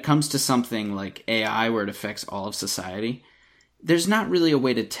saying when it comes to something like AI where it affects all of society, there's not really a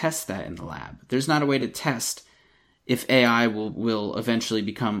way to test that in the lab. There's not a way to test if AI will eventually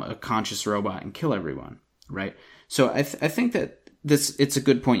become a conscious robot and kill everyone, right? So I think that it's a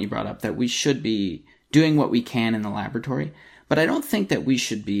good point you brought up, that we should be doing what we can in the laboratory, but I don't think that we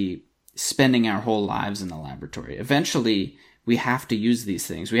should be spending our whole lives in the laboratory. Eventually, we have to use these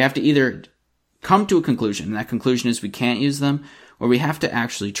things. We have to either come to a conclusion, and that conclusion is we can't use them, or we have to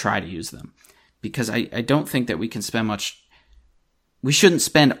actually try to use them. Because I don't think that we can we shouldn't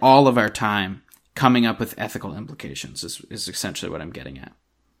spend all of our time coming up with ethical implications is essentially what I'm getting at.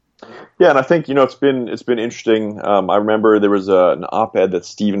 Yeah, and I think it's been interesting. I remember there was an op-ed that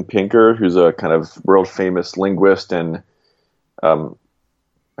Steven Pinker, who's a kind of world famous linguist, and I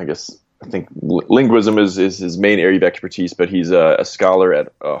think linguism is his main area of expertise, but he's a scholar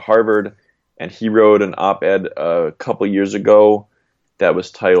at Harvard, and he wrote an op-ed a couple years ago that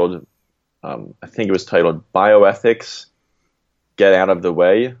was titled, I think it was titled "Bioethics, Get Out of the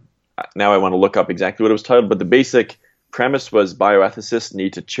Way." Now I want to look up exactly what it was titled, but the basic premise was bioethicists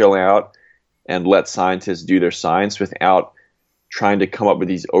need to chill out and let scientists do their science without trying to come up with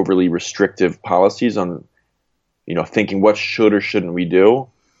these overly restrictive policies on, thinking what should or shouldn't we do.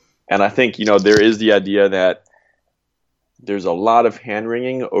 And I think, there is the idea that there's a lot of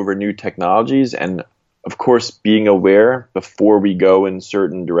hand-wringing over new technologies, and of course being aware before we go in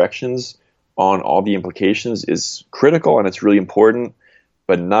certain directions on all the implications is critical, and it's really important,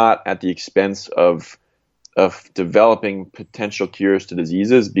 but not at the expense of developing potential cures to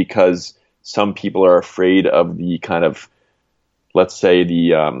diseases, because some people are afraid of the kind of, let's say,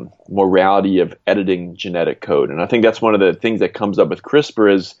 the morality of editing genetic code. And I think that's one of the things that comes up with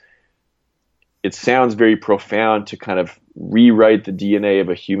CRISPR is it sounds very profound to kind of rewrite the DNA of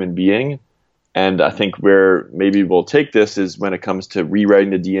a human being. And I think where maybe we'll take this is when it comes to rewriting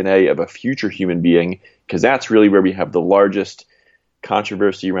the DNA of a future human being, because that's really where we have the largest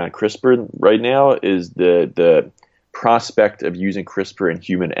controversy around CRISPR right now is the prospect of using CRISPR in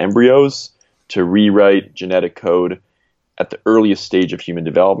human embryos to rewrite genetic code at the earliest stage of human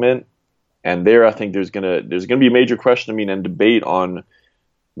development. And there, I think there's gonna be a major question, and debate on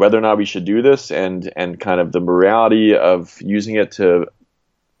whether or not we should do this, and kind of the morality of using it to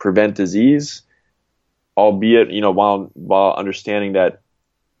prevent disease, albeit, while understanding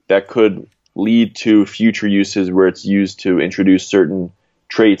that could lead to future uses where it's used to introduce certain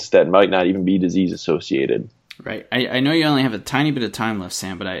traits that might not even be disease associated. Right. I know you only have a tiny bit of time left,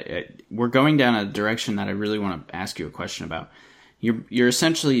 Sam, but we're going down a direction that I really want to ask you a question about. You're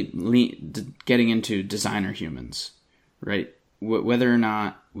essentially getting into designer humans, right? Whether or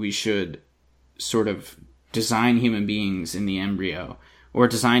not we should sort of design human beings in the embryo or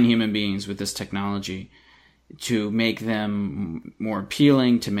design human beings with this technology to make them more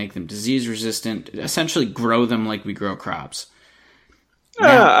appealing, to make them disease resistant, essentially grow them like we grow crops.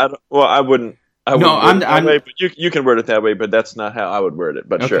 Now, I wouldn't. I'm way, but you can word it that way, but that's not how I would word it.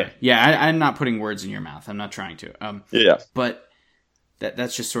 But okay. Sure. Yeah, I'm not putting words in your mouth. I'm not trying to. Yeah. But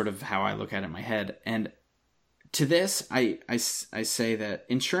that's just sort of how I look at it in my head. And to this, I say that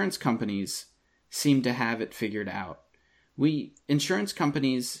insurance companies seem to have it figured out. Insurance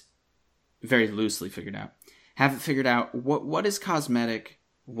companies, very loosely figured out, have it figured out what is cosmetic,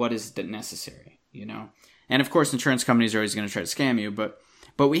 what is necessary, And of course, insurance companies are always going to try to scam you, but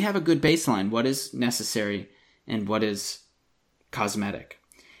we have a good baseline. What is necessary and what is cosmetic?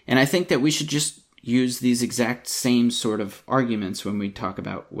 And I think that we should just use these exact same sort of arguments when we talk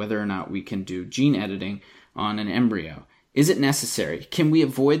about whether or not we can do gene editing on an embryo. Is it necessary? Can we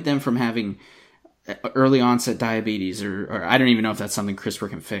avoid them from having early onset diabetes, or I don't even know if that's something CRISPR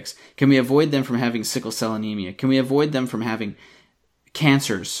can fix. Can we avoid them from having sickle cell anemia? Can we avoid them from having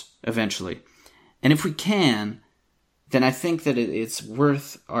cancers eventually? And if we can, then I think that it's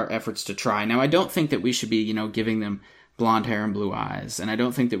worth our efforts to try. Now, I don't think that we should be, giving them blonde hair and blue eyes, and I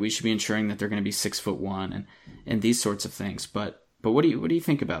don't think that we should be ensuring that they're going to be 6'1" and these sorts of things. But what do you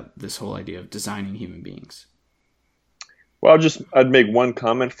think about this whole idea of designing human beings? Well, I'd make one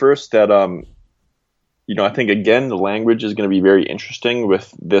comment first that I think, again, the language is going to be very interesting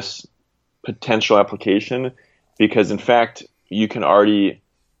with this potential application because, in fact, you can already,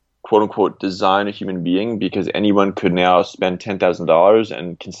 quote unquote, design a human being because anyone could now spend $10,000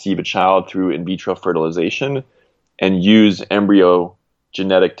 and conceive a child through in vitro fertilization and use embryo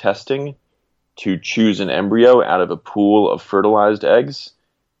genetic testing to choose an embryo out of a pool of fertilized eggs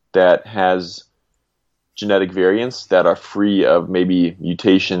that has genetic variants that are free of maybe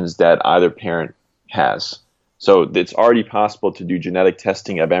mutations that either parent has. So it's already possible to do genetic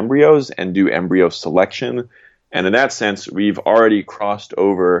testing of embryos and do embryo selection. And in that sense, we've already crossed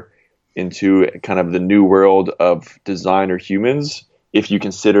over into kind of the new world of designer humans. If you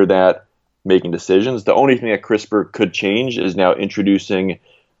consider that making decisions, the only thing that CRISPR could change is now introducing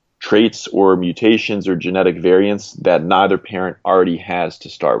traits or mutations or genetic variants that neither parent already has to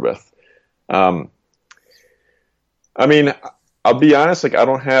start with. I'll be honest, I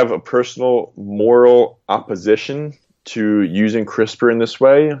don't have a personal moral opposition to using CRISPR in this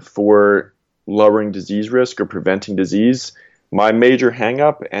way for lowering disease risk or preventing disease. My major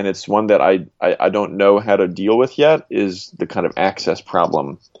hangup, and it's one that I don't know how to deal with yet, is the kind of access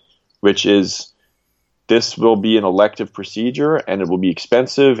problem, which is this will be an elective procedure and it will be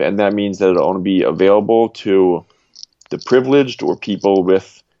expensive, and that means that it'll only be available to the privileged or people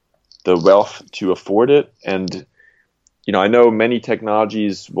with the wealth to afford it. And I know many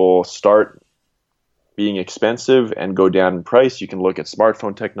technologies will start being expensive and go down in price. You can look at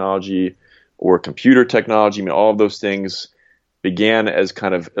smartphone technology or computer technology. All of those things began as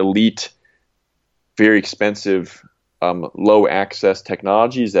kind of elite, very expensive, low access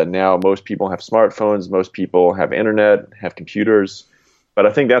technologies that now most people have smartphones, most people have internet, have computers. But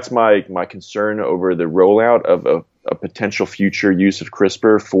I think that's my concern over the rollout of a potential future use of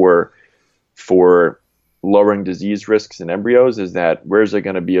CRISPR for lowering disease risks in embryos, is that where is it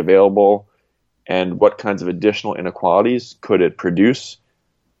going to be available and what kinds of additional inequalities could it produce,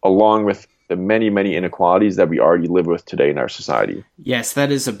 along with the many, many inequalities that we already live with today in our society. Yes,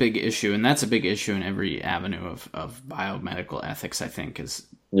 that is a big issue, and that's a big issue in every avenue of biomedical ethics, I think.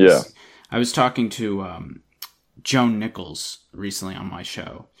 I was talking to Joan Nichols recently on my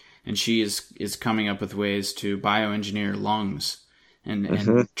show, and she is coming up with ways to bioengineer lungs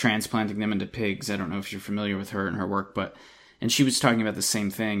and transplanting them into pigs. I don't know if you're familiar with her and her work, and she was talking about the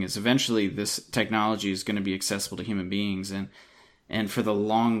same thing, is eventually this technology is going to be accessible to human beings, and in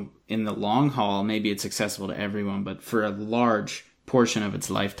the long haul, maybe it's accessible to everyone, but for a large portion of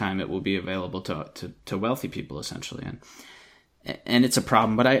its lifetime, it will be available to wealthy people, essentially. and it's a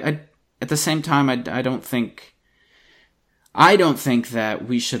problem. But I at the same time, I don't think that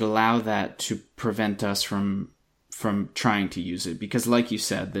we should allow that to prevent us from trying to use it, because, like you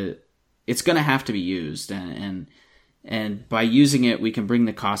said, it's going to have to be used, and by using it, we can bring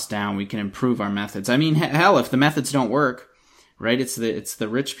the cost down. We can improve our methods. I mean, hell, if the methods don't work, right? It's the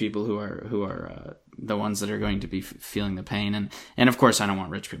rich people who are the ones that are going to be feeling the pain. And of course, I don't want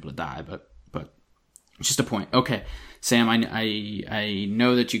rich people to die, but just a point. Okay, Sam, I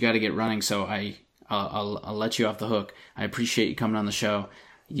know that you got to get running, so I'll let you off the hook. I appreciate you coming on the show.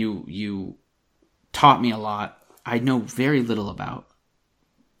 You taught me a lot. I know very little about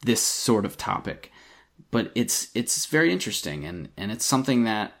this sort of topic, but it's very interesting, and it's something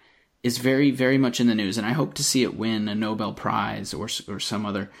that is very, very much in the news, and I hope to see it win a Nobel Prize or some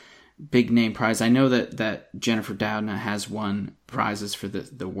other big name prize. I know that Jennifer Doudna has won prizes for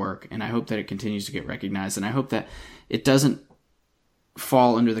the work, and I hope that it continues to get recognized, and I hope that it doesn't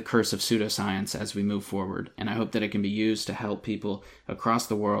fall under the curse of pseudoscience as we move forward, and I hope that it can be used to help people across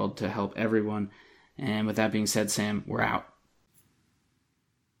the world, to help everyone. And with that being said, Sam, we're out.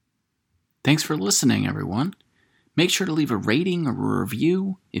 Thanks for listening, everyone. Make sure to leave a rating or a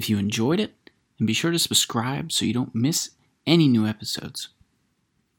review if you enjoyed it, and be sure to subscribe so you don't miss any new episodes.